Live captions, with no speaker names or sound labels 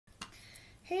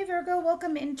Hey Virgo,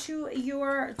 welcome into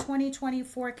your 2020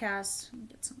 forecast.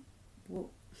 Get some, whoa,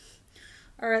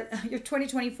 or your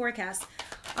 2020 forecast.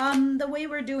 The way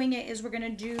we're doing it is we're going to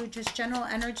do just general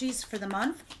energies for the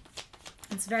month.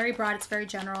 It's very broad, it's very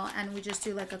general, and we just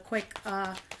do like a quick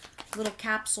little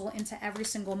capsule into every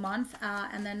single month,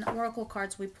 and then oracle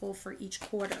cards we pull for each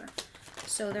quarter.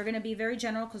 So they're going to be very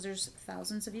general because there's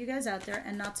thousands of you guys out there,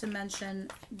 and not to mention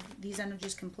these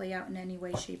energies can play out in any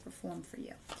way, shape, or form for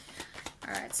you.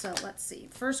 All right, so let's see.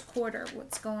 First quarter,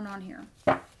 what's going on here?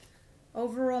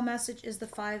 Overall message is the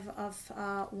Five of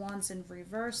Wands in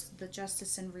reverse, the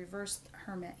Justice in reverse,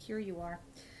 Hermit. Here you are.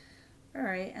 All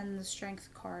right, and the Strength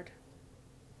card.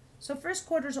 So first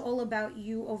quarter is all about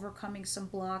you overcoming some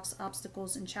blocks,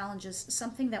 obstacles, and challenges,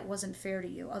 something that wasn't fair to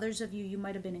you. Others of you, you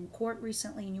might have been in court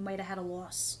recently and you might have had a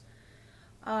loss.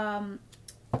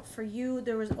 For you,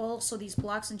 there was also these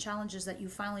blocks and challenges that you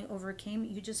finally overcame.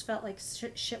 You just felt like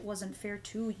shit wasn't fair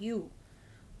to you.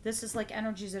 This is like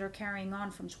energies that are carrying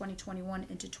on from 2021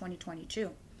 into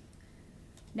 2022.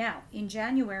 Now, in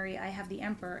January, I have the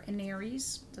Emperor in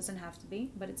Aries. Doesn't have to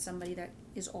be, but it's somebody that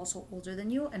is also older than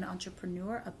you, an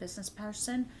entrepreneur, a business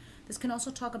person. This can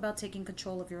also talk about taking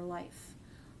control of your life.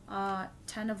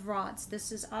 10 of Rods.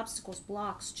 This is obstacles,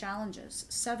 blocks, challenges.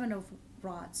 7 of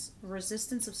Rods,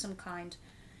 resistance of some kind.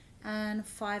 And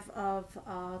 5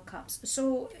 of Cups.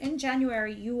 So in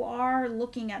January, you are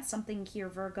looking at something here,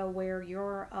 Virgo, where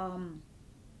you're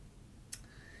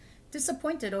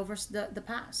disappointed over the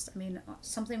past. I mean,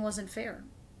 something wasn't fair.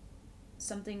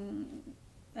 Something,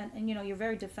 and you know, you're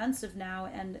very defensive now,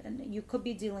 and you could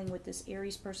be dealing with this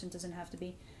Aries person, doesn't have to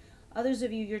be. Others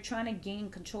of you, you're trying to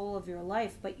gain control of your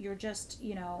life, but you're just,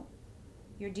 you know,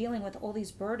 you're dealing with all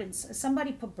these burdens.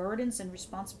 Somebody put burdens and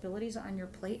responsibilities on your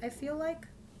plate, I feel like.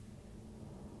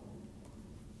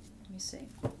 Let me see.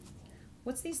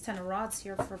 What's these 10 of Rods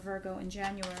here for Virgo in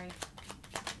January?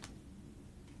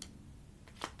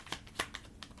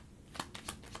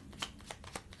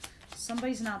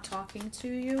 Somebody's not talking to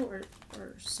you,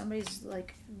 or somebody's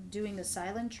like doing the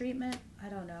silent treatment. I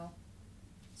don't know.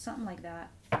 Something like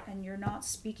that. And you're not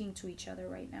speaking to each other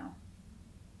right now.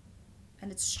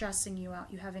 And it's stressing you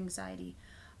out. You have anxiety.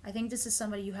 I think this is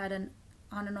somebody you had an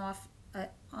on and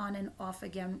off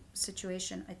again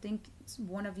situation. I think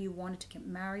one of you wanted to get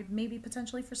married, maybe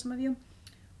potentially for some of you,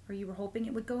 or you were hoping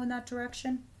it would go in that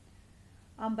direction.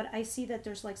 But I see that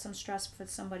there's like some stress for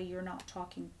somebody you're not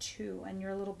talking to, and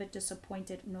you're a little bit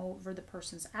disappointed over the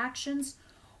person's actions,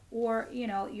 or you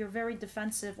know, you're very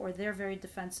defensive, or they're very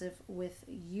defensive with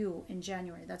you in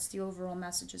January. That's the overall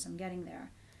messages I'm getting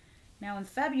there. Now in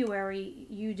February,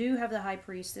 you do have the High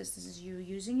Priestess. This is you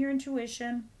using your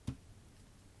intuition.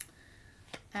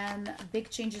 And big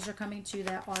changes are coming to you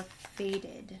that are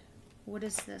fated. What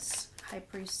is this, High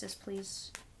Priestess, please?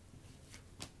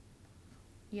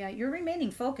 Yeah, you're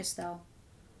remaining focused, though,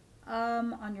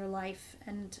 on your life.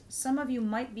 And some of you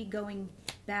might be going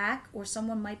back, or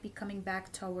someone might be coming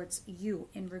back towards you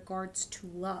in regards to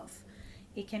love.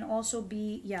 It can also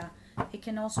be, yeah, it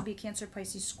can also be Cancer,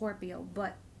 Pisces, Scorpio.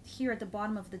 But here at the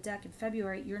bottom of the deck in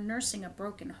February, you're nursing a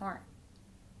broken heart.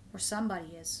 Or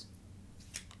somebody is.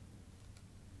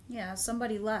 Yeah,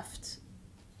 somebody left.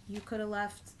 You could have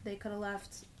left. They could have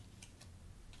left.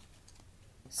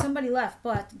 Somebody left,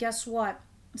 but guess what?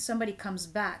 Somebody comes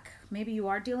back. Maybe you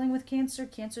are dealing with Cancer.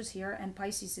 Cancer's here and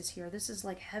Pisces is here. This is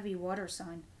like heavy water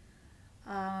sign.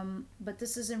 But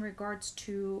this is in regards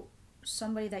to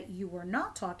somebody that you were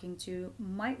not talking to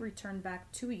might return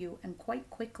back to you, and quite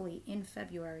quickly in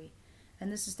February.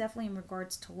 And this is definitely in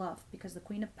regards to love, because the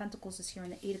Queen of Pentacles is here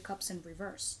and the 8 of Cups in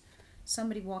reverse.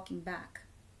 Somebody walking back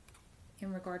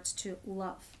in regards to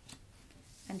love.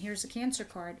 And here's a Cancer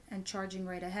card and charging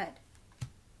right ahead.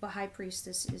 But High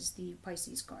Priestess is the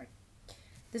Pisces card.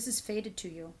 This is fated to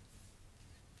you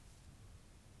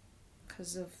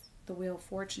because of the Wheel of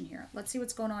Fortune here. Let's see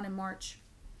what's going on in March.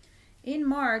 In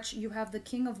March, you have the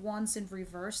King of Wands in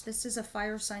reverse. This is a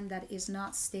fire sign that is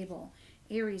not stable.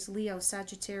 Aries, Leo,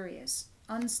 Sagittarius.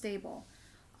 Unstable.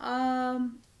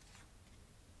 But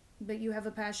you have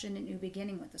a passionate new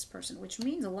beginning with this person, which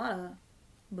means a lot of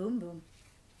boom, boom.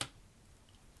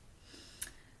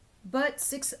 But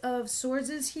 6 of Swords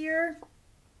is here.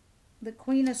 The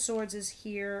Queen of Swords is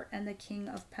here. And the King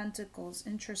of Pentacles.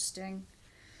 Interesting.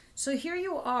 So here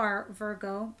you are,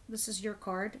 Virgo. This is your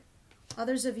card.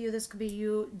 Others of you, this could be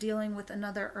you dealing with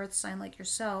another earth sign like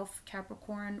yourself.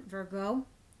 Capricorn, Virgo,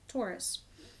 Taurus.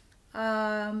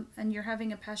 And you're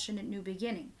having a passionate new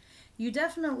beginning. You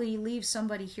definitely leave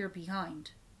somebody here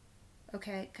behind.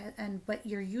 Okay, but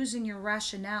you're using your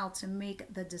rationale to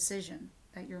make the decision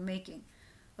that you're making.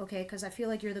 Okay, because I feel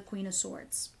like you're the Queen of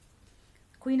Swords.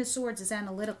 Queen of Swords is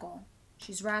analytical.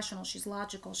 She's rational. She's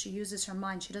logical. She uses her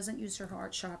mind. She doesn't use her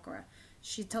heart chakra.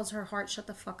 She tells her heart, shut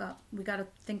the fuck up. We got to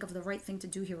think of the right thing to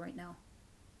do here right now.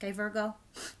 Okay, Virgo?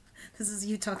 This is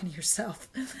you talking to yourself.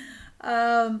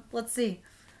 Let's see.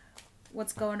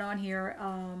 What's going on here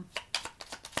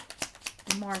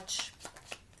in March?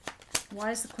 Why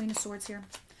is the Queen of Swords here?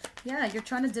 Yeah, you're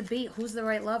trying to debate who's the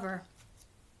right lover.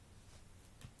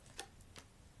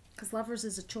 Because lovers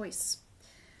is a choice.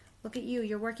 Look at you.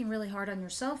 You're working really hard on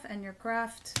yourself and your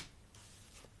craft.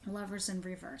 Lovers in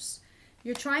reverse.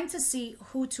 You're trying to see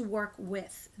who to work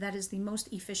with. That is the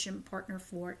most efficient partner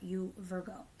for you,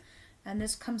 Virgo. And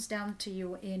this comes down to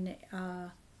you in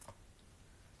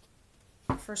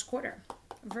first quarter.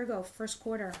 Virgo, first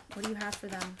quarter. What do you have for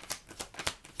them?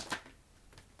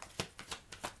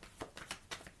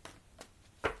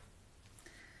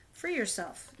 Free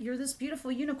yourself. You're this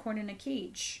beautiful unicorn in a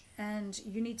cage, and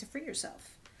you need to free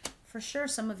yourself. For sure,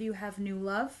 some of you have new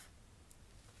love.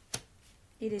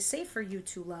 It is safe for you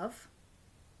to love,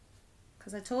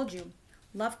 because I told you,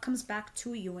 love comes back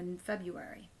to you in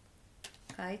February.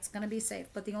 Okay, it's going to be safe.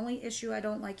 But the only issue I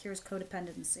don't like here is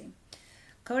codependency.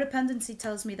 Codependency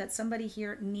tells me that somebody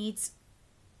here needs,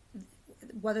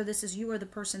 whether this is you or the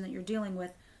person that you're dealing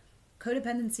with,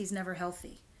 codependency is never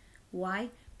healthy. Why?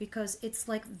 Because it's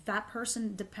like that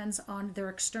person depends on their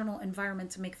external environment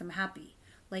to make them happy.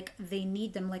 Like they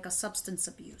need them, like a substance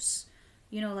abuse.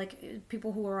 You know, like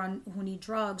people who need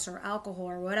drugs or alcohol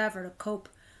or whatever to cope.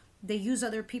 They use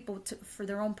other people for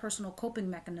their own personal coping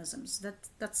mechanisms.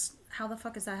 That's how the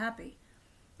fuck is that happy?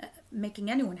 Making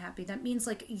anyone happy. That means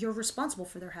like you're responsible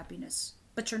for their happiness,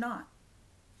 but you're not.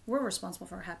 We're responsible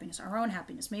for our happiness, our own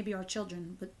happiness, maybe our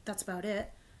children, but that's about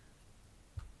it.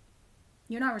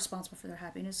 You're not responsible for their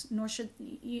happiness, nor should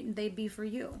they be for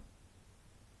you.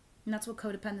 And that's what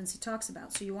codependency talks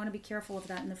about. So you want to be careful of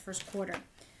that in the first quarter.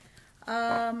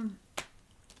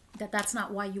 That's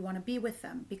not why you want to be with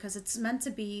them, because it's meant to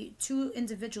be two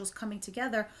individuals coming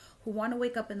together who want to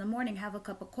wake up in the morning, have a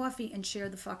cup of coffee, and share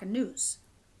the fucking news.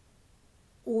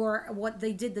 Or what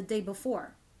they did the day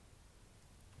before.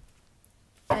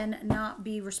 And not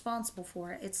be responsible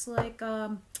for it. It's like,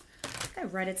 I think I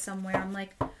read it somewhere. I'm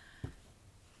like,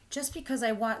 just because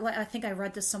I want, I think I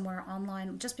read this somewhere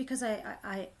online, just because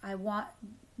I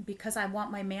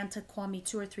want my man to call me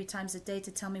 2 or 3 times a day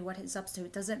to tell me what he's up to,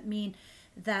 it doesn't mean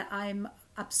that I'm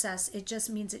obsessed. It just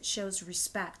means it shows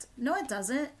respect. No, it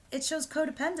doesn't. It shows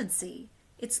codependency.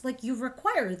 It's like you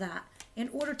require that in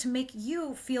order to make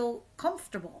you feel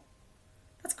comfortable.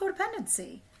 That's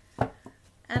codependency.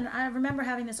 And I remember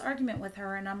having this argument with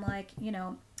her, and I'm like, you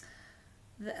know,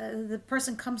 the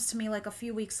person comes to me like a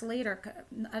few weeks later.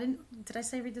 Did I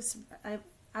say read this? I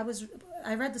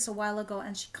read this a while ago,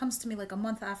 and she comes to me like a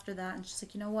month after that, and she's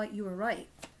like, you know what, you were right.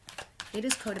 It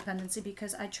is codependency,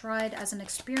 because I tried as an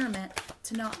experiment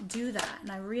to not do that, and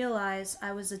I realized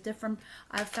I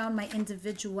found my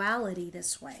individuality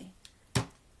this way.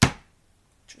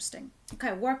 Interesting.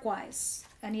 Okay, work-wise,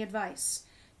 any advice?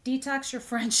 Detox your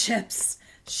friendships.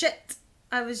 Shit,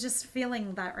 I was just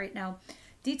feeling that right now.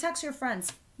 Detox your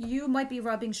friends. You might be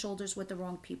rubbing shoulders with the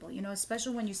wrong people. You know,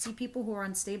 especially when you see people who are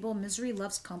unstable. Misery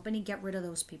loves company. Get rid of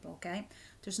those people, okay?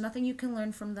 There's nothing you can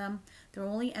learn from them. They're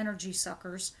only energy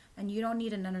suckers, and you don't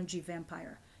need an energy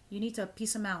vampire. You need to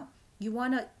piece them out. You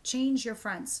want to change your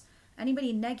friends.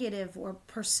 Anybody negative or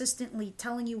persistently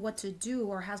telling you what to do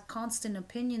or has constant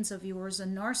opinions of you or is a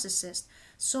narcissist,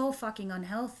 so fucking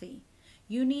unhealthy.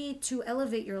 You need to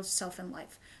elevate yourself in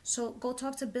life. So go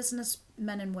talk to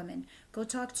businessmen and women. Go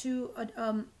talk to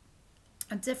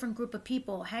a different group of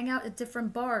people. Hang out at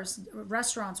different bars,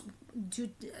 restaurants.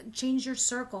 Change your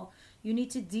circle. You need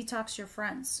to detox your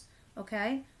friends,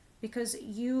 okay? Because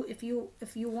if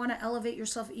you want to elevate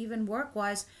yourself even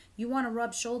work-wise, you want to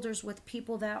rub shoulders with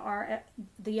people that are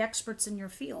the experts in your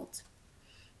field.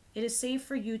 It is safe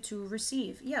for you to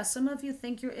receive. Yeah, some of you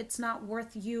think it's not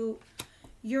worth you.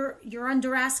 You're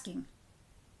under asking.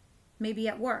 Maybe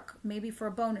at work, maybe for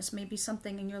a bonus, maybe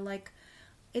something, and you're like,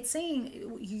 it's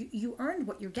saying you earned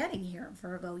what you're getting here,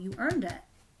 Virgo. You earned it.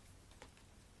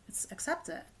 Accept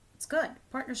it. It's good.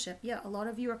 Partnership. Yeah, a lot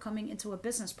of you are coming into a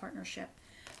business partnership,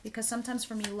 because sometimes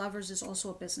for me, lovers is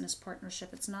also a business partnership.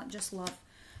 It's not just love.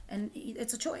 And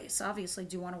it's a choice, obviously.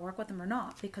 Do you want to work with them or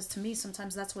not? Because to me,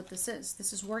 sometimes that's what this is.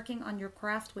 This is working on your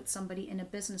craft with somebody in a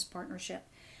business partnership.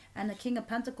 And the King of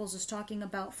Pentacles is talking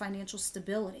about financial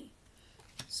stability.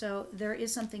 So there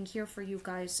is something here for you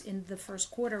guys in the first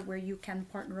quarter where you can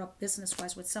partner up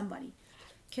business-wise with somebody.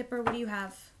 Kipper, what do you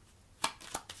have?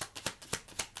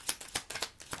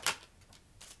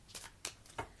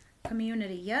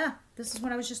 Community. Yeah, this is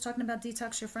what I was just talking about.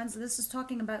 Detox your friends. This is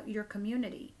talking about your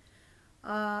community.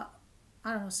 I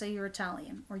don't know, say you're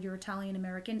Italian or you're Italian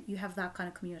American. You have that kind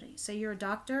of community. Say you're a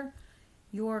doctor.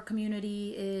 Your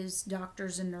community is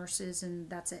doctors and nurses, and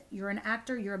that's it. You're an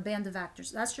actor. You're a band of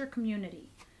actors. That's your community.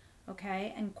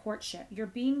 Okay? And courtship. You're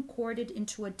being courted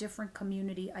into a different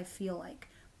community, I feel like.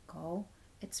 Go.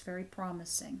 It's very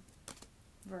promising.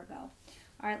 Virgo. All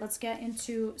right, let's get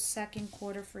into second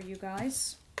quarter for you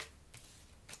guys.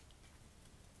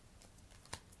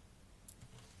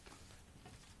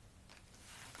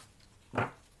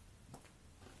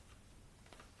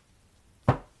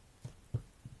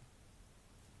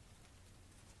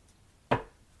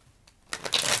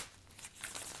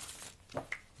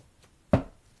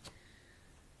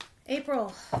 April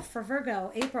for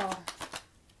Virgo. April.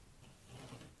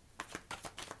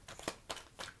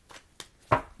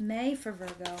 May for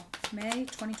Virgo. May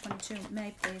 2022.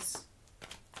 May, please.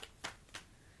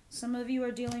 Some of you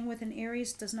are dealing with an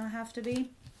Aries. Does not have to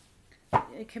be.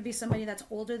 It could be somebody that's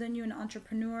older than you, an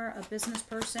entrepreneur, a business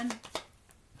person.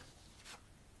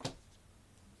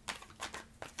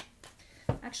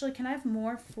 Actually, can I have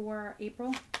more for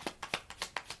April?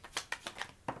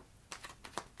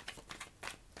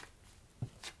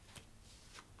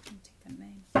 Take the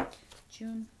May.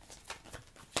 June.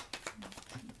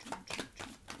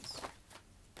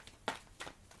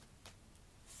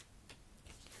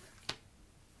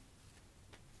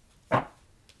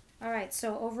 Alright,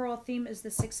 so overall theme is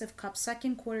the Six of Cups.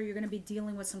 Second quarter, you're going to be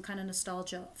dealing with some kind of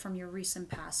nostalgia from your recent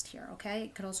past here, okay?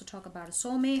 It could also talk about a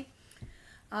soulmate,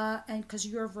 and because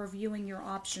you're reviewing your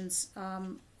options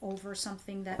over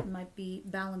something that might be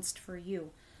balanced for you.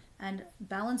 And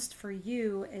balanced for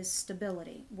you is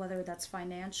stability, whether that's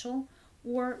financial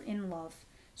or in love.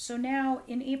 So now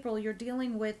in April, you're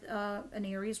dealing with an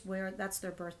Aries where that's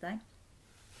their birthday.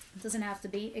 It doesn't have to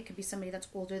be. It could be somebody that's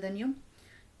older than you.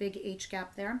 Big age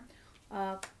gap there.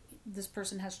 This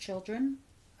person has children,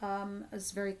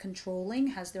 is very controlling,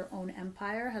 has their own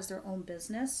empire, has their own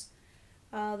business.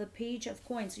 The Page of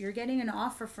Coins. You're getting an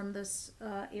offer from this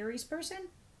Aries person,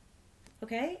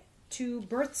 okay, to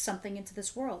birth something into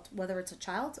this world, whether it's a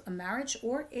child, a marriage,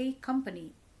 or a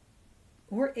company,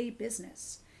 or a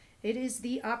business. It is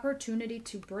the opportunity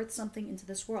to birth something into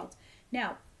this world.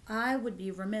 Now, I would be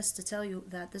remiss to tell you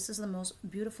that this is the most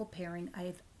beautiful pairing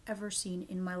I've ever seen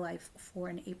in my life for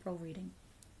an April reading.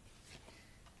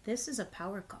 This is a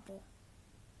power couple.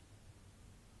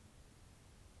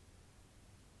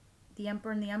 The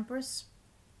Emperor and the Empress.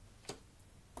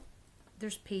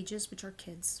 There's pages, which are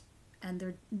kids, and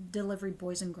they're delivery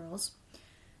boys and girls.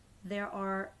 There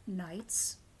are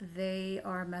knights. They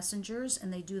are messengers,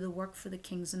 and they do the work for the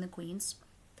kings and the queens.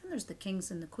 Then there's the kings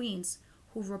and the queens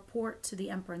who report to the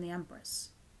Emperor and the Empress.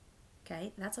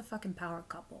 Okay, that's a fucking power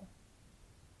couple.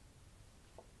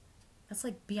 That's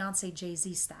like Beyonce,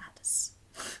 Jay-Z status.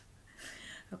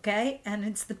 Okay? And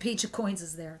it's the Page of Coins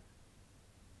is there.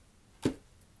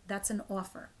 That's an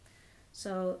offer.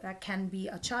 So that can be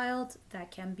a child,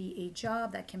 that can be a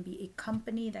job, that can be a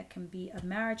company, that can be a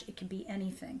marriage, it can be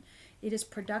anything. It is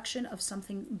production of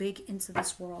something big into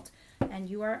this world. And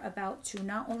you are about to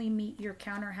not only meet your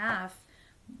counter half,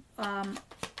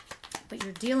 but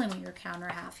you're dealing with your counter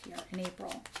half here in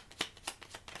April.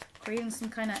 Creating some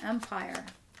kind of empire.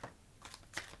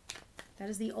 That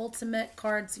is the ultimate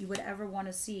cards you would ever want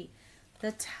to see.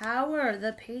 The Tower,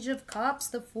 the Page of Cups,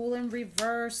 the Fool in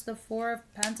reverse, the Four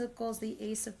of Pentacles, the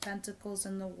Ace of Pentacles,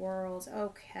 and the World.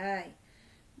 Okay.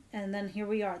 And then here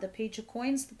we are, the Page of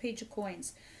Coins, the Page of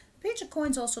Coins. The Page of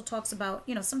Coins also talks about,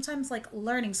 you know, sometimes like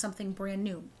learning something brand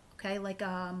new. Okay, like,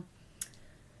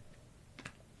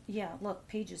 yeah, look,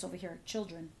 pages over here,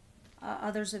 children.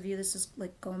 Others of you, this is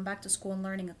like going back to school and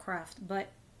learning a craft, but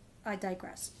I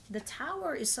digress. The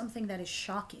Tower is something that is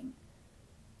shocking.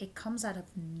 It comes out of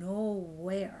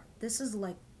nowhere. This is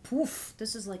like poof.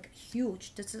 This is like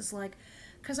huge. This is like,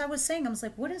 because I was saying, I was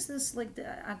like, what is this? Like,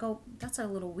 I go, that's a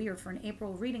little weird for an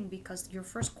April reading because your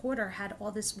first quarter had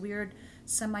all this weird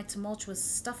semi-tumultuous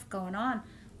stuff going on.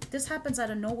 This happens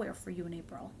out of nowhere for you in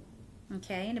April.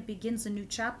 Okay? And it begins a new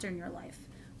chapter in your life.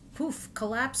 Poof.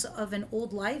 Collapse of an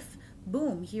old life.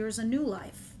 Boom. Here's a new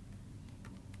life.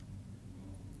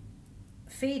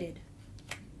 Faded.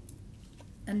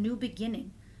 A new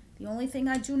beginning. The only thing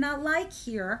I do not like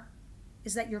here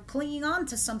is that you're clinging on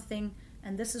to something,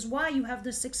 and this is why you have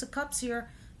the Six of Cups here.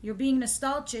 You're being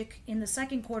nostalgic in the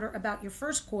second quarter about your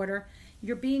first quarter.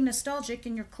 You're being nostalgic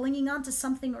and you're clinging on to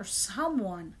something or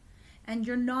someone, and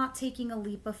you're not taking a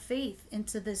leap of faith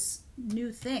into this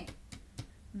new thing.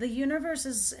 The universe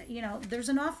is, you know, there's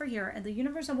an offer here, and the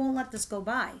universe won't let this go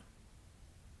by.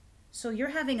 So you're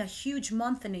having a huge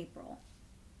month in April.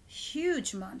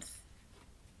 Huge month.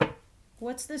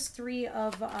 What's this Three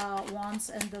of Wands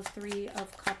and the Three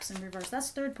of Cups in reverse? That's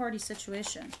third party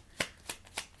situation.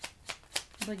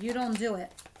 But you don't do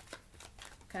it.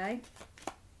 Okay?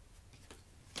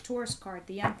 Taurus card,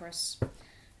 the Empress.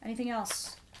 Anything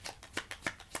else?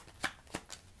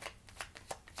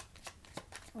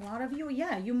 A lot of you,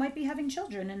 yeah, you might be having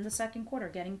children in the second quarter,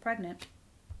 getting pregnant.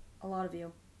 A lot of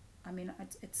you. I mean,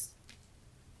 it's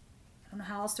I don't know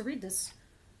how else to read this.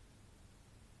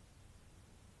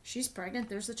 She's pregnant,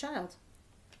 there's the child.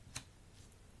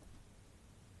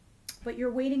 But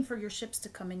you're waiting for your ships to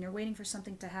come in. You're waiting for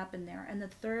something to happen there. And the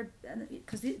third,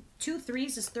 because the 2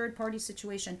 3s is third party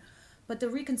situation. But the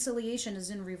reconciliation is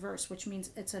in reverse, which means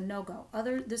it's a no-go.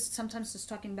 This sometimes is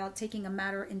talking about taking a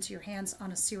matter into your hands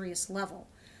on a serious level.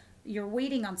 You're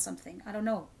waiting on something. I don't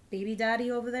know, baby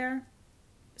daddy over there?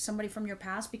 Somebody from your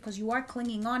past? Because you are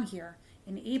clinging on here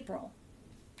in April.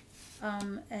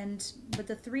 But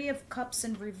the Three of Cups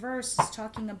in reverse is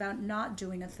talking about not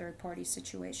doing a third party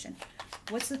situation.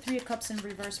 What's the Three of Cups in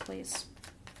reverse, please?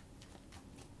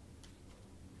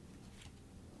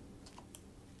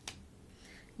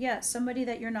 Yeah, somebody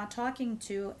that you're not talking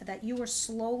to, that you were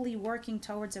slowly working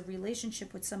towards a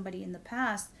relationship with somebody in the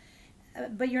past,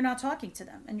 but you're not talking to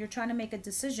them, and you're trying to make a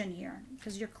decision here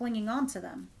because you're clinging on to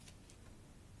them.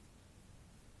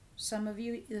 Some of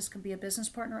you, this could be a business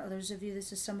partner. Others of you,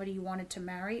 this is somebody you wanted to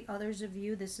marry. Others of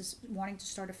you, this is wanting to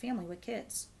start a family with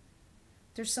kids.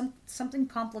 There's something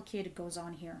complicated goes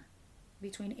on here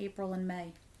between April and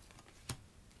May.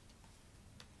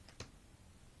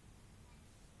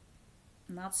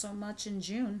 Not so much in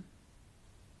June.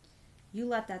 You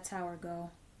let that Tower go.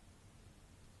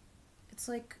 It's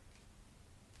like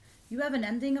you have an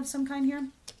ending of some kind here,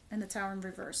 and the Tower in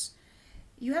reverse.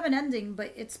 You have an ending,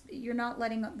 but you're not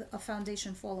letting a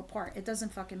foundation fall apart. It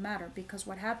doesn't fucking matter, because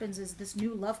what happens is this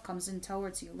new love comes in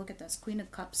towards you. Look at this, Queen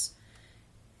of Cups.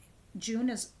 June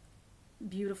is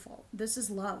beautiful. This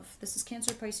is love. This is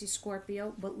Cancer, Pisces,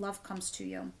 Scorpio, but love comes to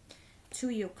you,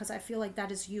 because I feel like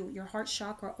that is you. Your heart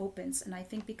chakra opens, and I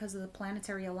think because of the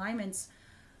planetary alignments,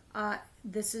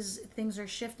 things are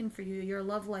shifting for you. Your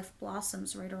love life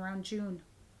blossoms right around June.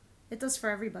 It does for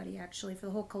everybody, actually, for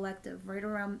the whole collective, right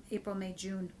around April, May,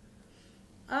 June.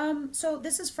 So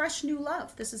this is fresh new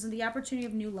love. This is the opportunity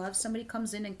of new love. Somebody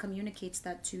comes in and communicates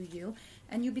that to you,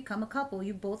 and you become a couple.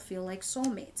 You both feel like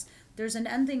soulmates. There's an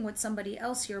ending with somebody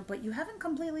else here, but you haven't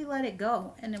completely let it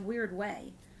go in a weird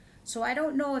way. So I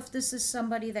don't know if this is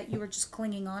somebody that you were just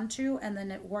clinging on to, and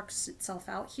then it works itself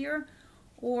out here,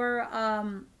 or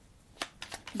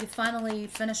you finally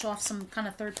finish off some kind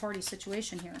of third-party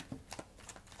situation here.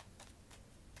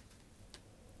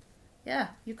 Yeah,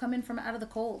 you come in from out of the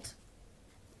cold.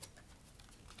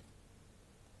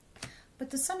 But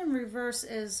the Sun in reverse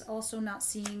is also not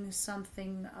seeing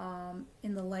something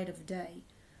in the light of day.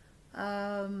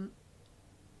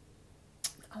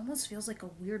 Almost feels like a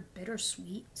weird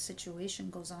bittersweet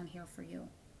situation goes on here for you.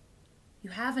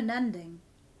 You have an ending,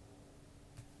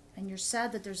 and you're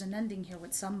sad that there's an ending here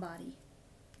with somebody.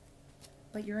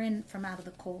 But you're in from out of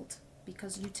the cold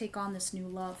because you take on this new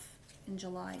love in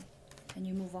July. And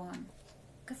you move on.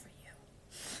 Good for you.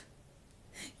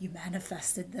 You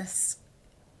manifested this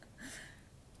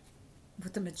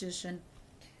with the Magician.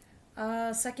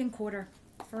 Second quarter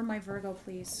for my Virgo,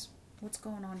 please. What's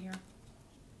going on here?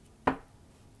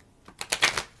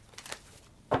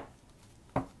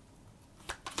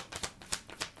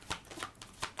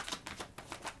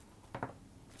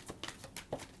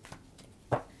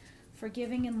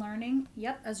 Forgiving and learning.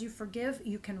 Yep, as you forgive,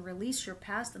 you can release your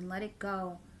past and let it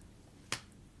go.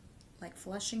 Like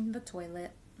flushing the toilet.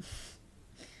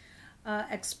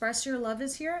 Express your love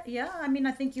is here. Yeah, I mean,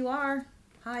 I think you are.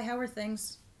 Hi, how are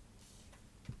things?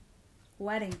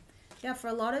 Wedding. Yeah, for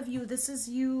a lot of you, this is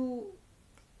you.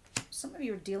 Some of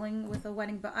you are dealing with a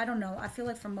wedding, but I don't know. I feel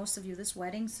like for most of you, this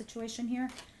wedding situation here,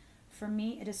 for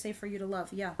me, it is safe for you to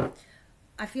love. Yeah.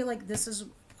 I feel like this is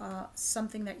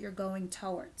something that you're going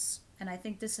towards. And I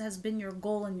think this has been your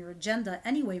goal and your agenda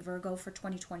anyway, Virgo, for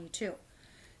 2022.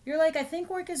 You're like, I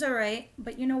think work is all right,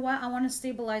 but you know what? I want to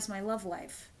stabilize my love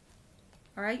life.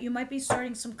 All right? You might be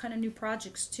starting some kind of new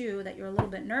projects too that you're a little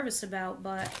bit nervous about,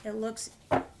 but it looks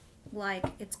like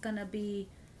it's going to be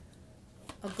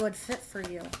a good fit for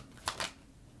you.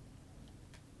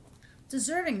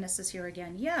 Deservingness is here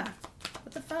again. Yeah.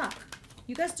 What the fuck?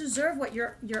 You guys deserve what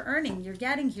you're earning, you're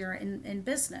getting here in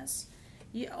business.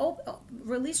 You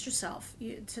release yourself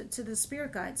to the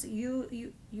spirit guides.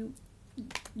 You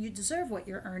deserve what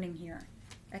you're earning here.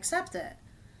 Accept it.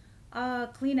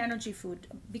 Clean energy food.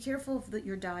 Be careful of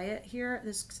your diet here.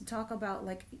 This talk about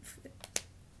like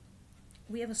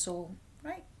we have a soul,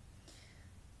 right?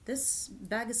 This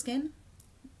bag of skin,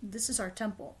 this is our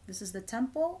temple. This is the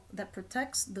temple that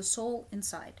protects the soul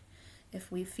inside. If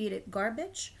we feed it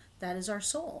garbage, that is our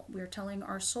soul. We are telling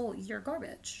our soul, you're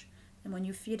garbage. And when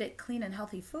you feed it clean and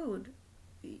healthy food,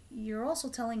 you're also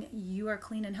telling you are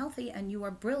clean and healthy and you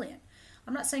are brilliant.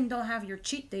 I'm not saying don't have your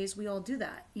cheat days. We all do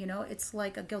that. You know, it's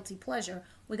like a guilty pleasure.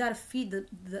 We got to feed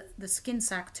the skin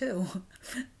sack too,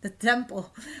 the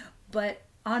temple. But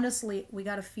honestly, we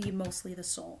got to feed mostly the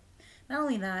soul. Not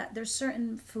only that, there's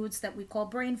certain foods that we call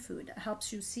brain food. It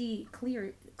helps you see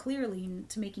clearly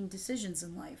to making decisions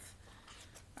in life.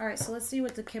 All right, so let's see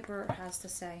what the Kipper has to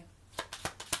say.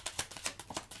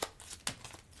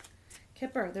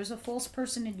 Kipper, there's a false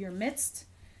person in your midst.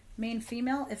 Main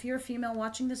female. If you're a female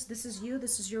watching this, this is you.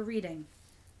 This is your reading.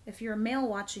 If you're a male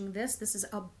watching this, this is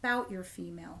about your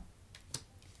female.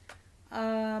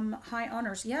 High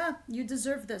honors. Yeah, you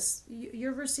deserve this.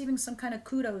 You're receiving some kind of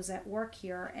kudos at work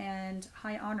here and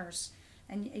high honors.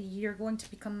 And you're going to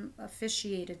become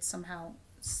officiated somehow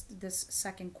this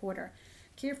second quarter.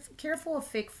 Careful of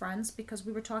fake friends, because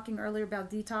we were talking earlier about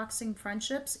detoxing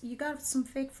friendships. You got some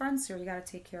fake friends here you got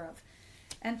to take care of.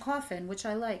 And coffin, which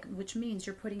I like, which means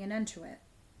you're putting an end to it.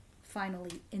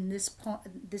 Finally, in this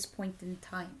point in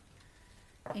time,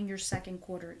 in your second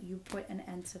quarter, you put an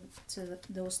end to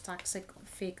those toxic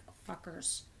fake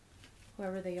fuckers,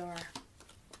 whoever they are.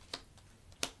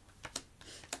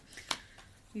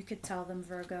 You could tell them,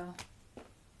 Virgo.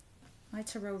 My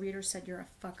tarot reader said you're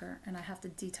a fucker and I have to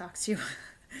detox you.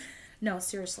 No,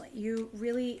 seriously. You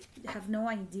really have no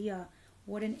idea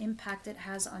what an impact it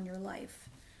has on your life.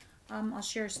 I'll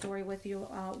share a story with you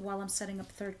while I'm setting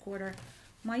up third quarter.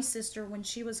 My sister, when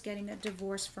she was getting a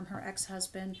divorce from her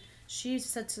ex-husband, she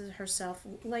said to herself,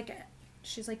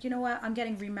 she's like, you know what? I'm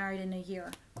getting remarried in a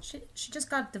year. She just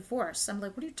got divorced. I'm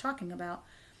like, what are you talking about?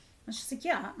 And she's like,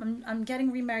 yeah, I'm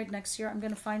getting remarried next year. I'm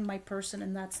going to find my person,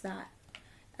 and that's that.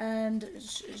 And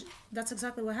that's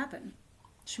exactly what happened.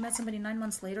 She met somebody 9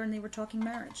 months later, and they were talking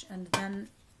marriage. And then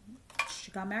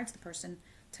she got married to the person.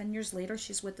 10 years later,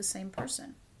 she's with the same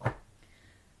person.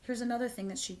 Here's another thing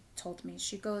that she told me.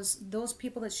 She goes, those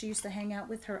people that she used to hang out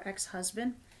with, her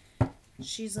ex-husband,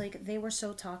 she's like, they were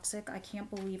so toxic. I can't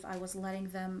believe I was letting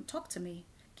them talk to me,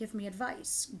 give me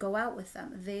advice, go out with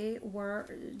them. They were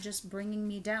just bringing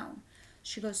me down.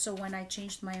 She goes, so when I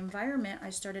changed my environment,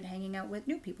 I started hanging out with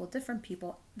new people, different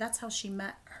people. That's how she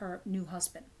met her new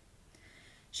husband.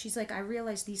 She's like, I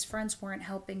realized these friends weren't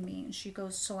helping me. And she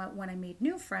goes, so when I made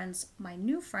new friends, my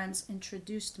new friends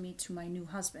introduced me to my new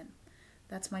husband.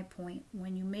 That's my point.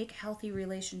 When you make healthy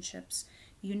relationships,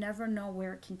 you never know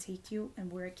where it can take you and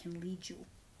where it can lead you.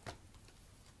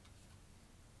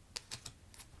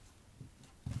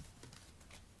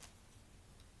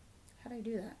 How do I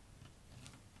do that?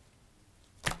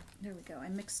 There we go. I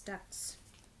mixed decks.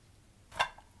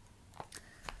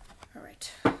 All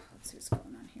right. Let's see what's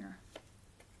going on here.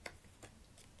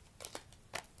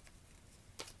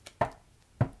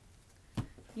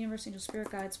 Universe Angel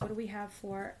Spirit Guides, what do we have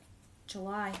for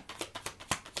July?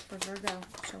 For Virgo,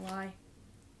 July.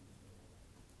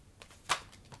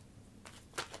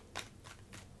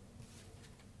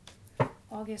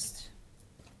 August.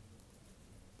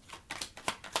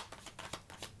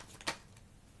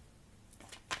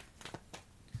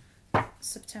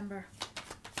 September.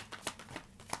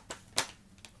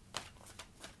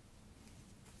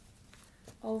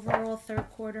 Overall third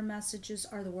quarter messages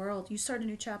are the world. You start a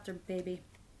new chapter, baby.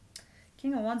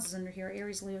 King of Wands is under here.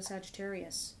 Aries, Leo,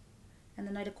 Sagittarius. And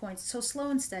the Knight of Coins. So slow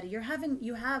and steady. You're having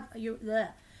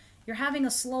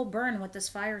a slow burn with this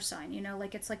fire sign. You know,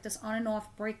 like it's like this on and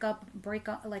off, break up,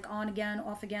 like on again,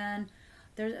 off again.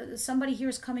 There's somebody here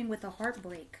is coming with a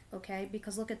heartbreak, okay?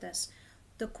 Because look at this.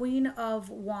 The Queen of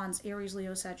Wands, Aries,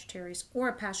 Leo, Sagittarius, or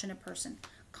a passionate person,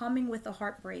 coming with a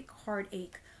heartbreak,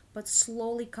 heartache, but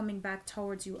slowly coming back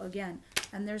towards you again.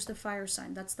 And there's the fire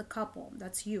sign. That's the couple.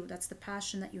 That's you. That's the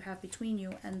passion that you have between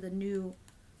you and the new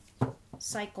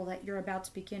cycle that you're about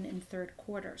to begin in third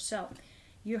quarter. So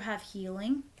you have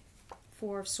healing,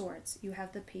 Four of Swords. You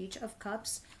have the Page of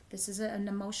Cups. This is an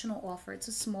emotional offer. It's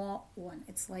a small one.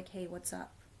 It's like, hey, what's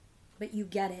up? But you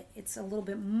get it. It's a little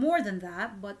bit more than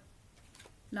that, but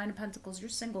Nine of Pentacles, you're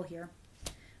single here.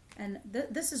 And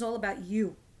this is all about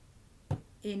you.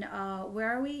 In, where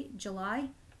are we? July?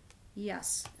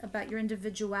 Yes, about your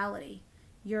individuality,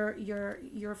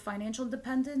 your financial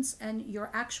independence and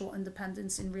your actual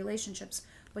independence in relationships.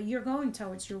 But you're going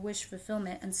towards your wish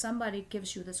fulfillment, and somebody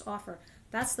gives you this offer.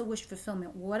 That's the wish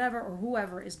fulfillment, whatever or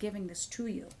whoever is giving this to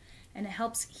you. and it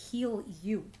helps heal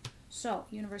you. So,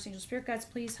 universe, angel, spirit guides,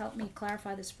 please help me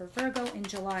clarify this for Virgo in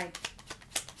July.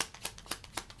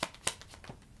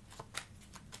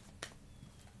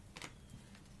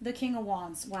 The King of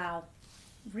Wands. Wow.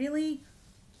 Really?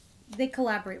 They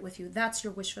collaborate with you. That's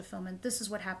your wish fulfillment. This is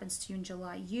what happens to you in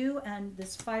July. You and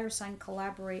this fire sign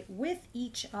collaborate with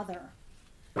each other.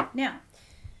 Now,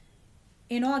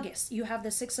 in August, you have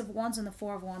the Six of Wands and the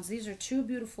Four of Wands. These are two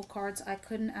beautiful cards. I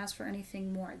couldn't ask for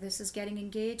anything more. This is getting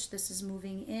engaged. This is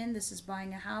moving in. This is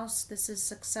buying a house. This is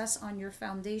success on your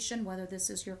foundation, whether this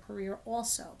is your career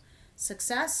also.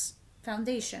 Success,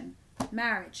 foundation,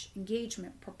 marriage,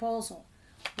 engagement, proposal.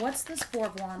 What's this Four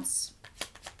of Wands?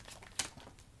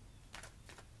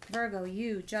 Virgo,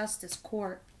 you, justice,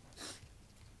 court,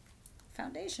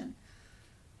 foundation.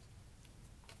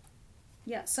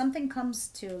 Yeah, something comes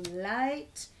to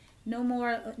light. No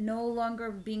longer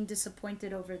being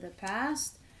disappointed over the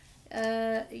past.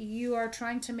 You are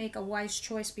trying to make a wise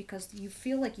choice because you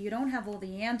feel like you don't have all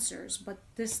the answers, but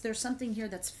there's something here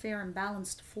that's fair and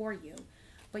balanced for you.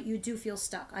 But you do feel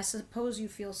stuck. I suppose you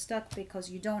feel stuck because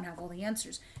you don't have all the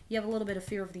answers. You have a little bit of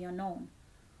fear of the unknown.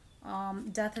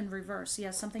 Death in reverse.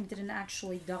 Yeah, something didn't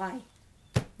actually die,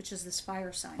 which is this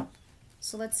fire sign.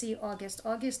 So let's see August.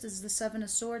 August is the Seven of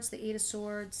Swords, the Eight of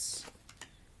Swords,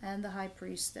 and the High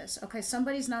Priestess. Okay,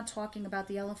 somebody's not talking about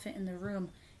the elephant in the room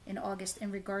in August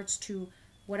in regards to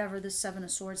whatever the Seven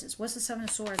of Swords is. What's the Seven of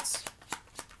Swords?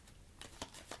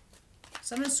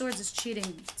 Seven of Swords is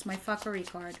cheating. It's my fuckery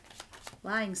card.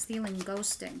 Lying, stealing,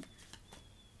 ghosting.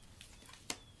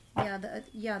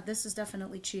 Yeah, this is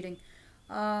definitely cheating.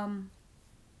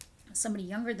 Somebody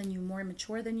younger than you, more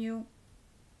mature than you.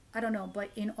 I don't know,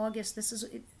 but in August, this is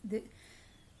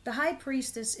the High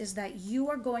Priestess is that you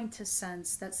are going to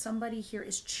sense that somebody here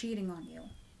is cheating on you.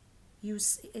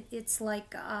 It's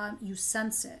like you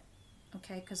sense it,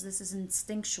 okay? Because this is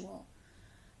instinctual,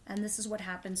 and this is what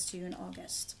happens to you in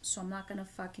August. So I'm not gonna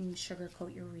fucking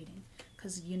sugarcoat your reading,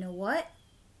 because you know what?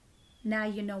 Now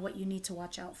you know what you need to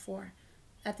watch out for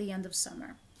at the end of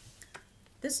summer.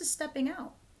 This is stepping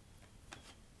out.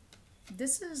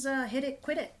 This is hit it,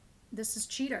 quit it. This is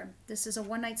cheater. This is a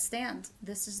one-night stand.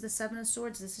 This is the Seven of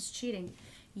Swords. This is cheating.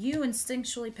 You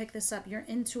instinctually pick this up. Your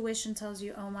intuition tells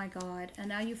you, oh my God, and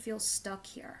now you feel stuck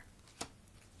here.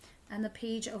 And the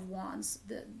Page of Wands,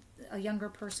 a younger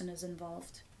person is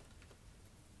involved.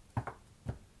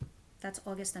 That's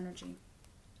August energy.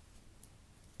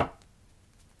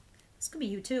 This could be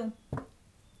you too.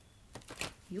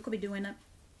 You could be doing it.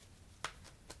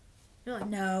 You're like,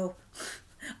 no,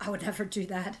 I would never do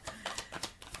that.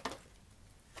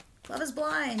 Love is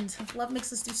blind. Love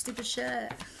makes us do stupid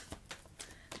shit.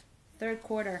 Third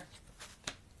quarter.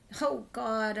 Oh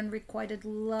God, unrequited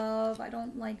love. I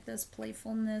don't like this.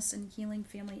 Playfulness and healing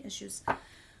family issues. I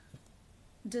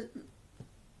didn't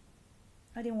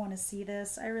want to see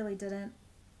this. I really didn't.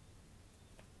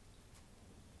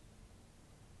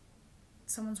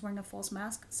 Someone's wearing a false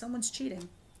mask. Someone's cheating.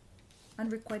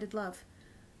 Unrequited love.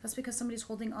 That's because somebody's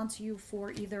holding on to you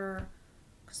for either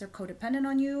because they're codependent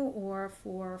on you, or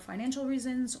for financial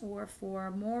reasons, or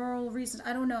for moral reasons.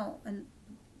 I don't know.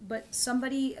 But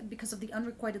somebody, because of the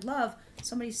unrequited love,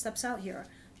 somebody steps out here.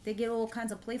 They get all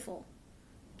kinds of playful.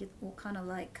 Get all kind of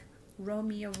like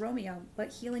Romeo.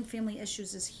 But healing family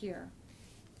issues is here.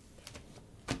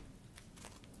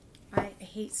 I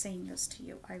hate saying this to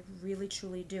you. I really,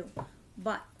 truly do.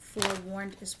 But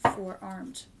forewarned is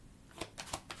forearmed.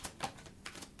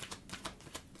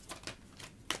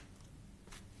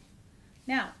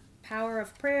 Now, power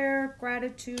of prayer,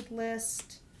 gratitude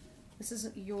list. This is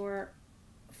your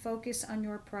focus on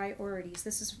your priorities.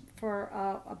 This is for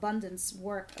abundance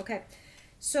work. Okay,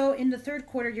 so in the third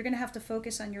quarter, you're going to have to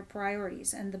focus on your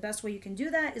priorities. And the best way you can do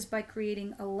that is by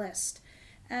creating a list.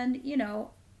 And, you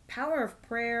know, power of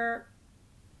prayer,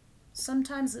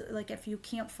 sometimes, like if you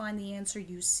can't find the answer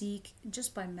you seek,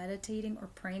 just by meditating or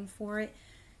praying for it,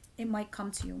 it might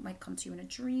come to you. It might come to you in a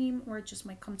dream, or it just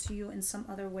might come to you in some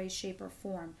other way, shape, or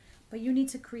form. But you need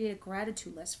to create a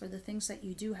gratitude list for the things that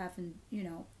you do have, and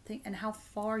and how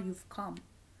far you've come.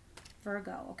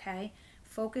 Virgo, okay?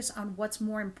 Focus on what's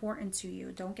more important to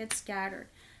you. Don't get scattered.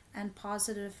 And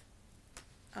positive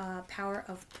power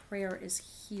of prayer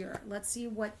is here. Let's see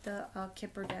what the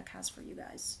Kipper deck has for you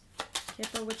guys.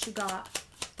 Kipper, what you got?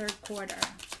 Third quarter.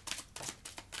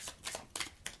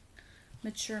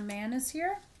 Mature man is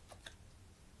here.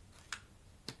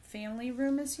 Family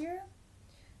room is here.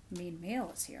 Mean male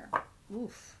is here.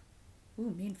 Oof.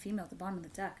 Ooh, mean female at the bottom of the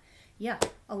deck. Yeah,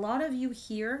 a lot of you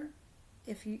here,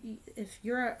 if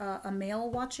you're a male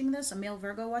watching this, a male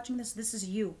Virgo watching this, this is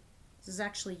you. This is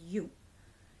actually you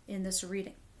in this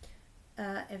reading.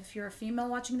 if you're a female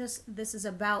watching this, this is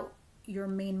about your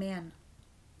main man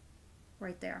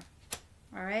right there.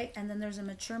 All right. And then there's a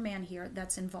mature man here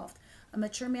that's involved. A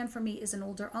mature man for me is an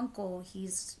older uncle.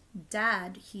 He's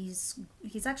dad. He's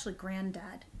actually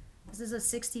granddad. This is a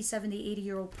 60, 70,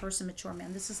 80-year-old person, mature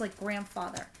man. This is like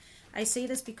grandfather. I say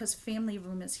this because family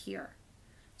room is here.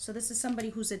 So this is somebody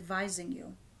who's advising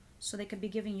you. So they could be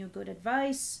giving you good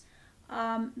advice.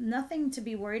 Nothing to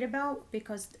be worried about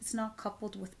because it's not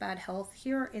coupled with bad health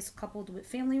here. It's coupled with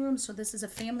family room. So this is a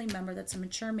family member that's a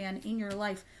mature man in your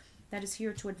life that is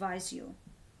here to advise you.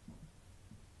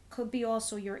 Could be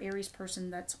also your Aries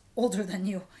person that's older than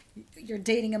you. You're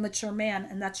dating a mature man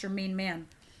and that's your main man.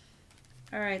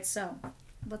 All right, so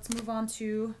let's move on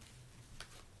to,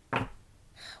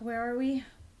 where are we?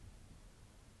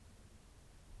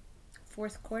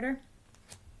 Fourth quarter.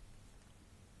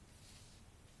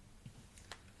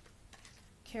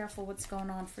 Careful what's going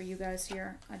on for you guys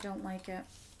here. I don't like it.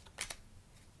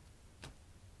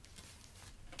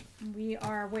 We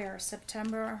are where?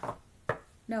 September?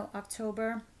 No,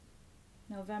 October,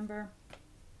 November,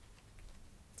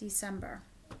 December.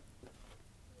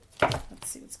 Let's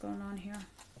see what's going on here.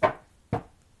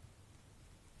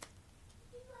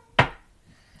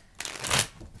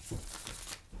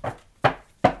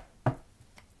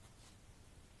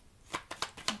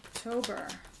 October.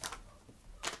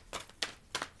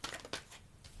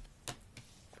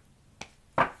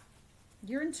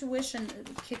 Your intuition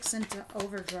kicks into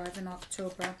overdrive in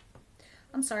October.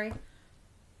 I'm sorry.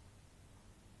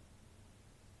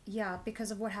 Yeah,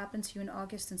 because of what happened to you in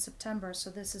August and September. So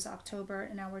this is October,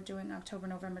 and now we're doing October,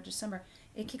 November, December.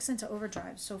 It kicks into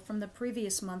overdrive. So from the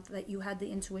previous month that you had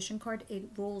the intuition card, it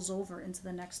rolls over into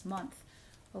the next month.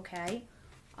 Okay?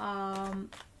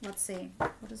 Let's see.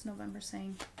 What is November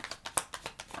saying?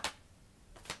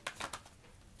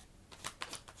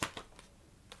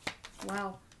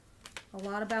 Wow. A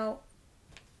lot about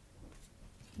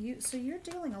you. So you're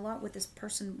dealing a lot with this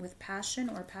person with passion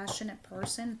or a passionate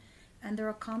person. And they're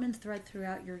a common thread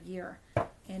throughout your year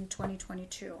in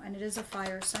 2022. And it is a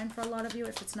fire sign for a lot of you.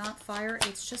 If it's not fire,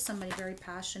 it's just somebody very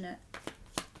passionate.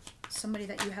 Somebody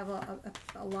that you have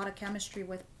a lot of chemistry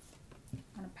with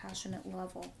on a passionate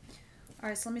level. All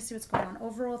right, so let me see what's going on.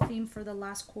 Overall theme for the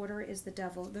last quarter is the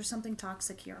devil. There's something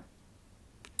toxic here.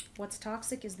 What's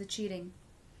toxic is the cheating,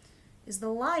 is the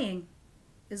lying,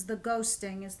 is the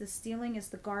ghosting, is the stealing, is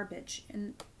the garbage.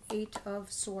 And 8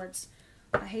 of Swords.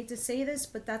 I hate to say this,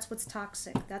 but that's what's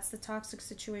toxic. That's the toxic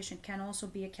situation. Can also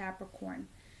be a Capricorn.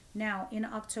 Now, in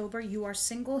October, you are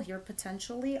single here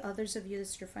potentially. Others of you,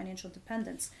 this is your financial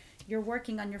dependence. You're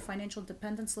working on your financial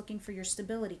dependence, looking for your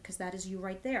stability, because that is you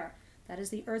right there. That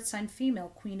is the Earth sign female,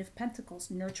 Queen of Pentacles,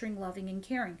 nurturing, loving, and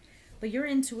caring. But your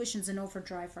intuition's in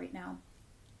overdrive right now.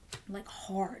 Like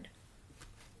hard.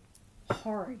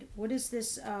 Hard. What is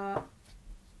this High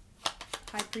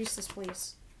Priestess,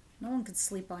 please? No one could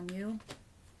sleep on you.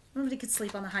 Nobody could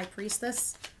sleep on the High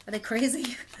Priestess. Are they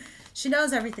crazy? She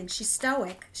knows everything. She's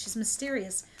stoic. She's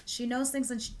mysterious. She knows things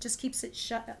and she just keeps it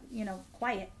shut,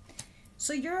 quiet.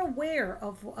 So you're aware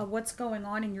of what's going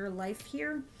on in your life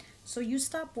here. So you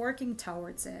stop working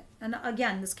towards it. And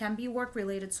again, this can be work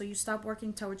related. So you stop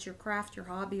working towards your craft, your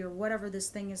hobby, or whatever this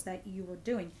thing is that you were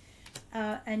doing.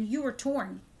 And you were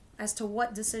torn as to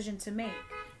what decision to make.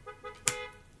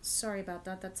 Sorry about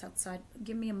that. That's outside.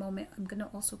 Give me a moment. I'm going to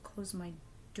also close my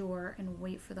door and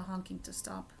wait for the honking to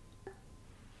stop.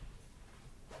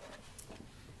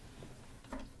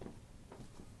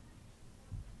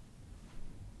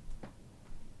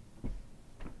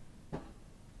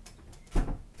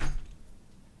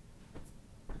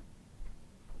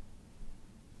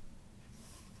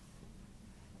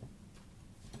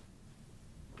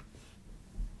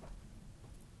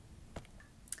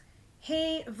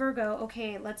 Hey, Virgo.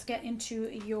 Okay, let's get into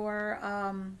your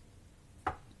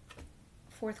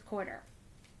fourth quarter.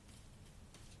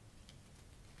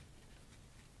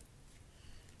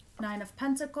 9 of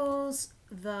Pentacles,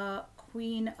 the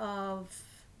Queen of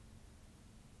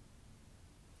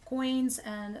Coins,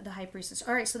 and the High Priestess.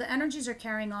 All right, so the energies are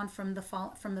carrying on from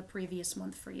the previous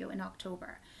month for you in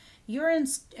October. You're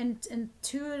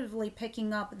intuitively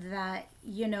picking up that,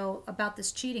 about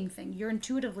this cheating thing. You're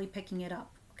intuitively picking it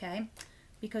up. Okay,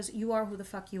 because you are who the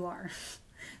fuck you are.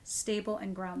 Stable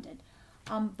and grounded.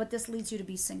 But this leads you to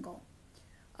be single.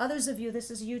 Others of you, this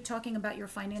is you talking about your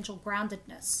financial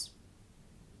groundedness.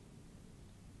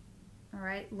 All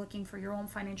right, looking for your own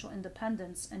financial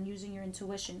independence and using your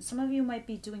intuition. Some of you might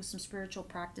be doing some spiritual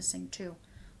practicing too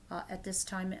at this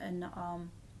time in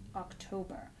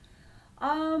October.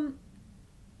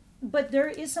 But there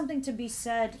is something to be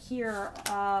said here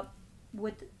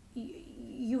with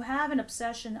you have an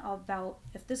obsession about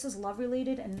if this is love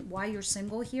related and why you're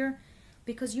single here,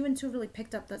 because you intuitively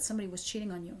picked up that somebody was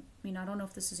cheating on you. I mean, I don't know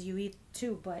if this is you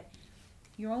too, but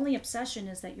your only obsession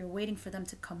is that you're waiting for them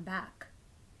to come back.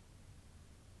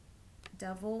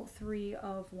 Devil, 3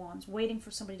 of Wands, waiting for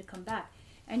somebody to come back.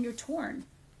 And you're torn.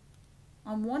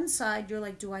 On one side, you're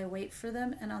like, do I wait for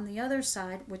them? And on the other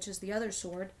side, which is the other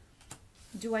sword,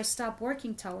 do I stop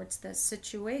working towards this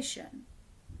situation?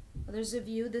 Others of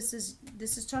you, this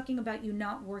is talking about you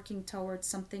not working towards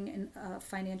something in,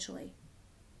 financially.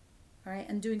 All right,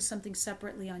 and doing something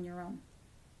separately on your own.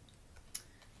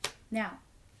 Now,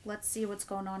 let's see what's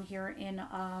going on here in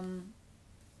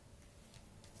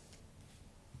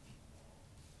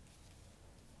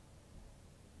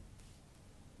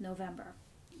November.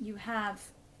 You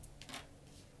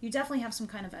definitely have some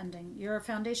kind of ending. Your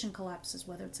foundation collapses,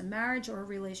 whether it's a marriage or a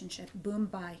relationship. Boom,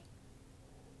 bye.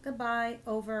 Goodbye,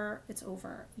 over, it's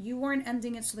over. You weren't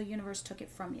ending it, so the universe took it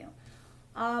from you.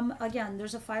 Again,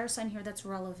 there's a fire sign here that's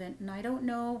relevant, and I don't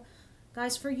know,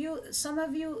 guys, for you, some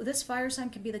of you, this fire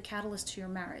sign could be the catalyst to your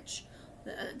marriage,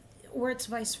 or it's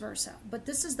vice versa. But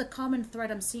this is the common thread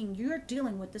I'm seeing. You're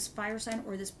dealing with this fire sign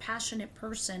or this passionate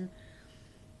person,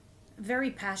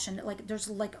 very passionate, like there's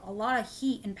like a lot of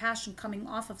heat and passion coming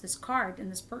off of this card in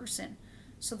this person.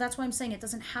 So that's why I'm saying it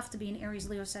doesn't have to be an Aries,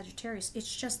 Leo, Sagittarius.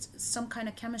 It's just some kind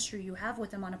of chemistry you have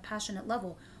with them on a passionate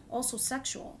level, also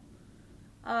sexual.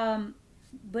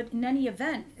 But in any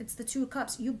event, it's the 2 of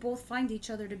Cups. You both find each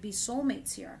other to be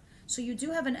soulmates here. So you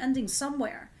do have an ending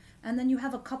somewhere. And then you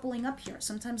have a coupling up here.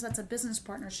 Sometimes that's a business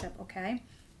partnership, okay?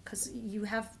 Because you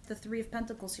have the 3 of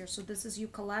Pentacles here. So this is you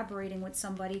collaborating with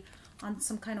somebody on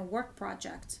some kind of work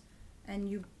project. And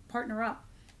you partner up.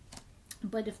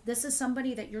 But if this is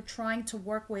somebody that you're trying to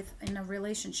work with in a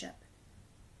relationship,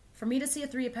 for me to see a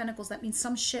 3 of Pentacles, that means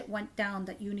some shit went down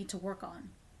that you need to work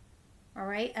on. All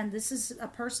right, and this is a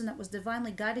person that was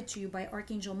divinely guided to you by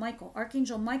Archangel Michael.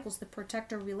 Archangel Michael's the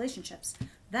protector of relationships.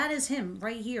 That is him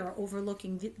right here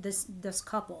overlooking this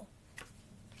couple.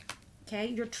 Okay,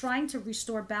 you're trying to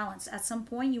restore balance. At some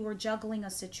point, you were juggling a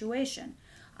situation.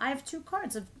 I have 2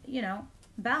 cards of, you know,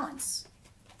 balance.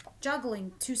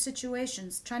 Juggling 2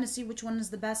 situations, trying to see which one is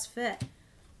the best fit.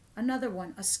 Another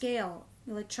one, a scale.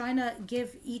 Like trying to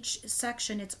give each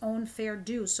section its own fair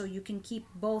due so you can keep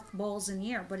both balls in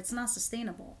the air, but it's not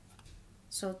sustainable.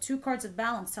 So 2 cards of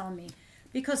balance telling me,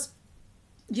 because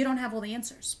you don't have all the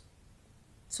answers.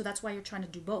 So that's why you're trying to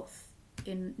do both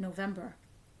in November.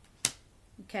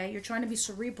 Okay, you're trying to be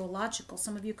cerebral, logical.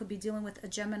 Some of you could be dealing with a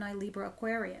Gemini, Libra,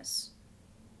 Aquarius.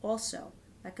 Also,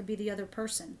 that could be the other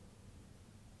person.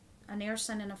 An air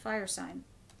sign and a fire sign.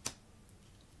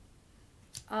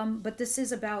 But this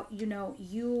is about, you know,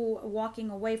 you walking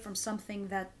away from something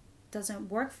that doesn't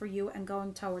work for you and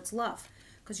going towards love.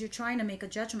 Because you're trying to make a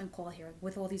judgment call here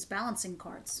with all these balancing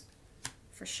cards.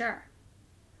 For sure.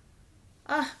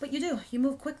 But you do. You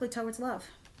move quickly towards love.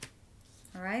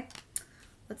 All right?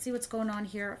 Let's see what's going on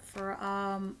here for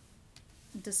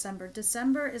December.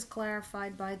 December is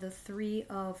clarified by the 3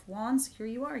 of Wands. Here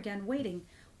you are again, waiting.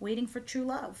 Waiting for true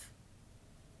love.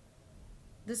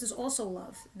 This is also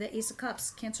love. The Ace of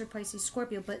Cups, Cancer, Pisces,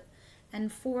 Scorpio,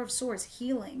 and 4 of Swords,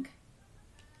 healing.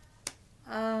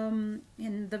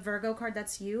 In the Virgo card,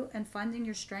 that's you, and finding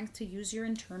your strength to use your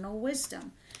internal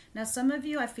wisdom. Now, some of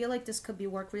you, I feel like this could be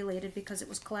work-related because it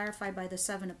was clarified by the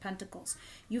 7 of Pentacles.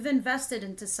 You've invested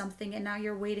into something, and now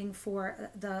you're waiting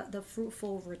for the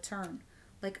fruitful return,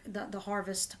 like the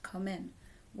harvest to come in,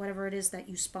 whatever it is that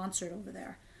you sponsored over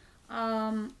there.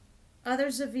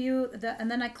 Others of you, and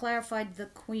then I clarified the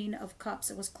Queen of Cups.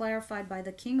 It was clarified by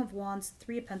the King of Wands,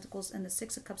 3 of Pentacles, and the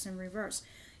 6 of Cups in reverse.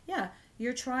 Yeah,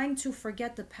 you're trying to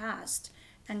forget the past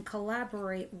and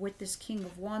collaborate with this King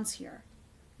of Wands here.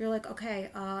 You're like,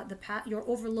 okay, you're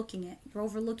overlooking it. You're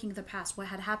overlooking the past. What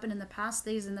had happened in the past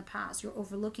stays in the past. You're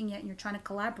overlooking it, and you're trying to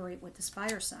collaborate with this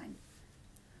fire sign.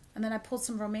 And then I pulled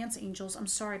some romance angels. I'm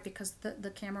sorry, because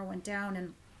the camera went down,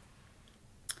 and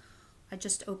I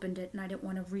just opened it, and I didn't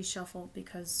want to reshuffle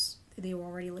because they were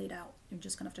already laid out. You're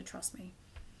just going to have to trust me.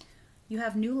 You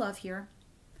have new love here.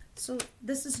 So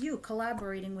this is you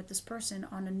collaborating with this person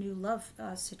on a new love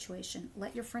situation.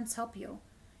 Let your friends help you.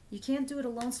 You can't do it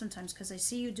alone sometimes because I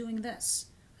see you doing this.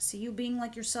 I see you being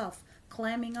like yourself,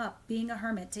 clamming up, being a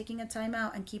hermit, taking a time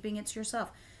out and keeping it to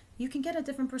yourself. You can get a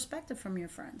different perspective from your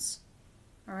friends.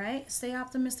 All right? Stay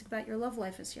optimistic about your love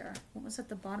life is here. What was at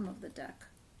the bottom of the deck?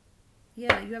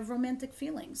 Yeah, you have romantic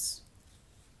feelings.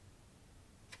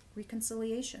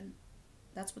 Reconciliation.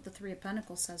 That's what the 3 of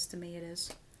Pentacles says to me it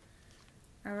is.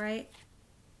 All right?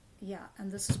 Yeah,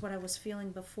 and this is what I was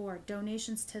feeling before.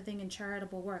 Donations, tithing, and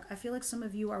charitable work. I feel like some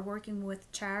of you are working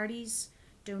with charities,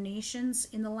 donations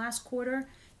in the last quarter.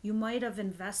 You might have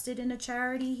invested in a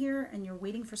charity here and you're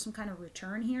waiting for some kind of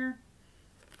return here.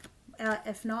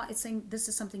 If not, it's saying this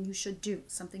is something you should do,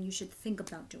 something you should think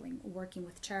about doing, working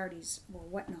with charities or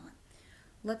whatnot.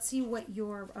 Let's see what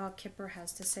your Kipper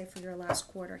has to say for your last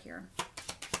quarter here.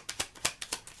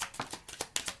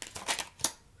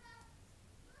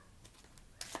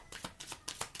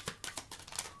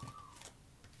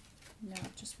 No,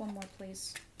 just one more,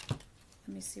 please. Let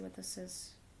me see what this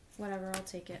is. Whatever, I'll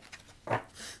take it.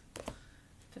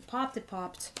 If it popped, it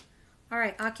popped. All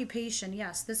right, occupation.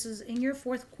 Yes, this is in your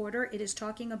fourth quarter. It is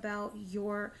talking about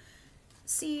your...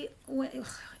 See,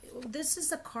 this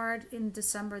is a card in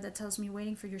December that tells me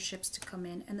waiting for your ships to come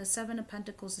in. And the Seven of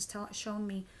Pentacles is showing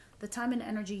me the time and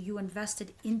energy you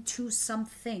invested into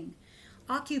something.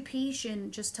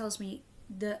 Occupation just tells me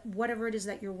that whatever it is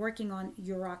that you're working on,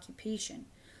 your occupation.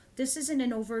 This isn't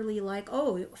an overly like,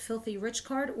 oh, filthy rich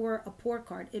card or a poor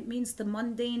card. It means the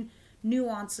mundane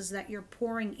nuances that you're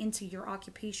pouring into your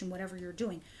occupation, whatever you're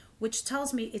doing, which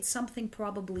tells me it's something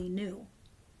probably new.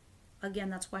 Again,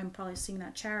 that's why I'm probably seeing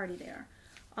that charity there.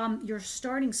 You're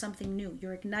starting something new.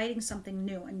 You're igniting something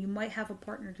new, and you might have a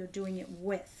partner you're doing it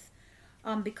with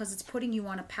because it's putting you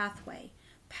on a pathway.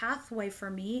 Pathway for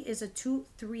me is a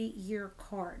 2-3 year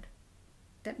card.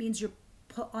 That means you're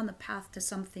put on the path to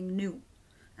something new.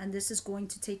 And this is going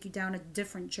to take you down a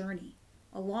different journey,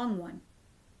 a long one.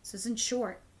 This isn't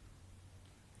short.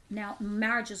 Now,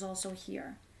 marriage is also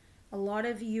here. A lot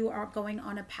of you are going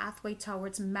on a pathway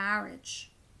towards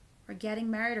marriage, or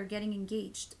getting married or getting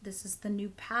engaged. This is the new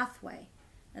pathway,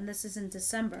 and this is in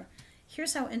December.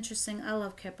 Here's how interesting. I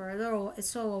love Kipper. It's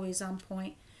so always on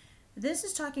point. This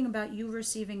is talking about you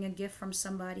receiving a gift from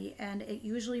somebody, and it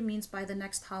usually means by the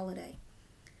next holiday.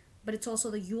 But it's also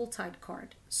the Yuletide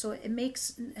card. So it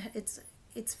makes,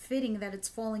 it's fitting that it's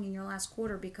falling in your last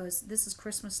quarter because this is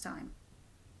Christmas time.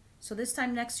 So this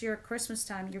time next year, Christmas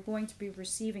time, you're going to be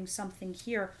receiving something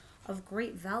here of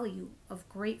great value, of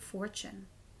great fortune.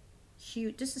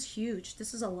 Huge. This is huge.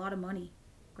 This is a lot of money.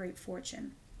 Great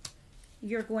fortune.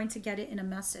 You're going to get it in a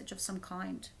message of some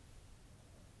kind.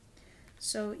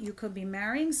 So you could be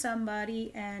marrying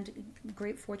somebody and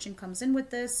great fortune comes in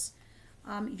with this.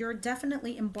 You're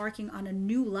definitely embarking on a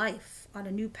new life, on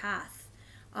a new path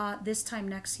this time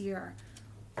next year.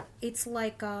 It's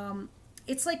like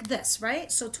this,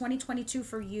 right? So 2022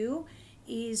 for you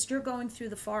is you're going through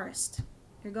the forest.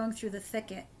 You're going through the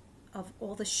thicket of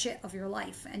all the shit of your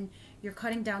life, and you're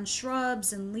cutting down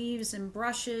shrubs and leaves and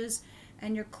brushes,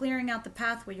 and you're clearing out the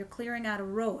pathway. You're clearing out a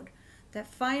road that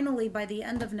finally by the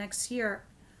end of next year,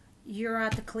 you're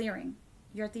at the clearing.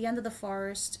 You're at the end of the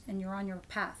forest and you're on your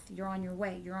path. You're on your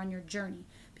way. You're on your journey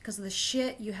because of the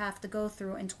shit you have to go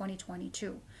through in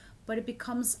 2022. But it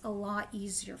becomes a lot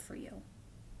easier for you.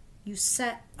 You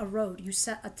set a road. You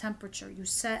set a temperature. You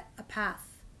set a path.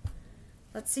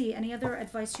 Let's see. Any other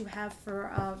advice you have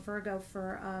for Virgo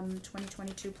for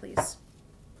 2022, please?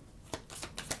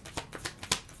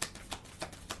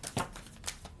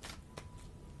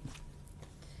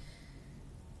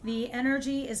 The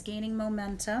energy is gaining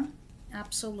momentum.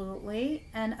 Absolutely.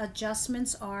 And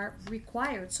adjustments are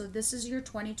required. So this is your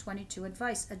 2022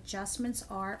 advice. Adjustments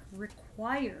are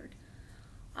required.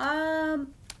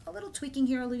 A little tweaking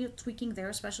here, a little tweaking there,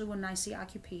 especially when I see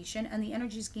occupation, and the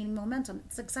energy is gaining momentum.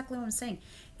 It's exactly what I'm saying.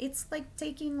 It's like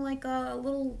taking like a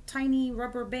little tiny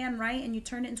rubber band, right? And you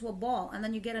turn it into a ball, and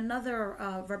then you get another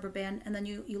rubber band, and then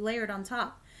you layer it on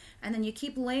top. And then you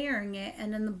keep layering it,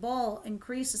 and then the ball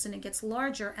increases and it gets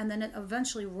larger, and then it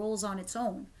eventually rolls on its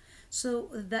own. So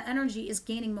the energy is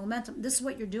gaining momentum. This is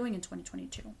what you're doing in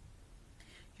 2022.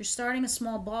 You're starting a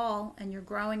small ball and you're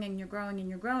growing and you're growing and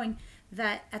you're growing,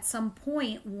 that at some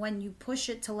point when you push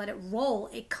it to let it roll,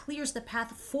 it clears the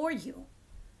path for you.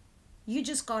 You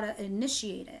just got to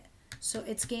initiate it. So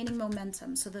it's gaining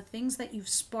momentum. So the things that you've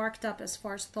sparked up as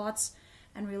far as thoughts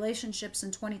and relationships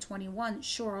in 2021,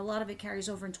 sure, a lot of it carries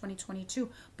over in 2022,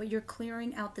 but you're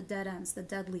clearing out the dead ends, the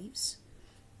dead leaves,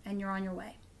 and you're on your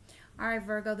way. All right,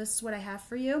 Virgo, this is what I have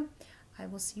for you. I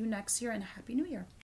will see you next year, and Happy New Year.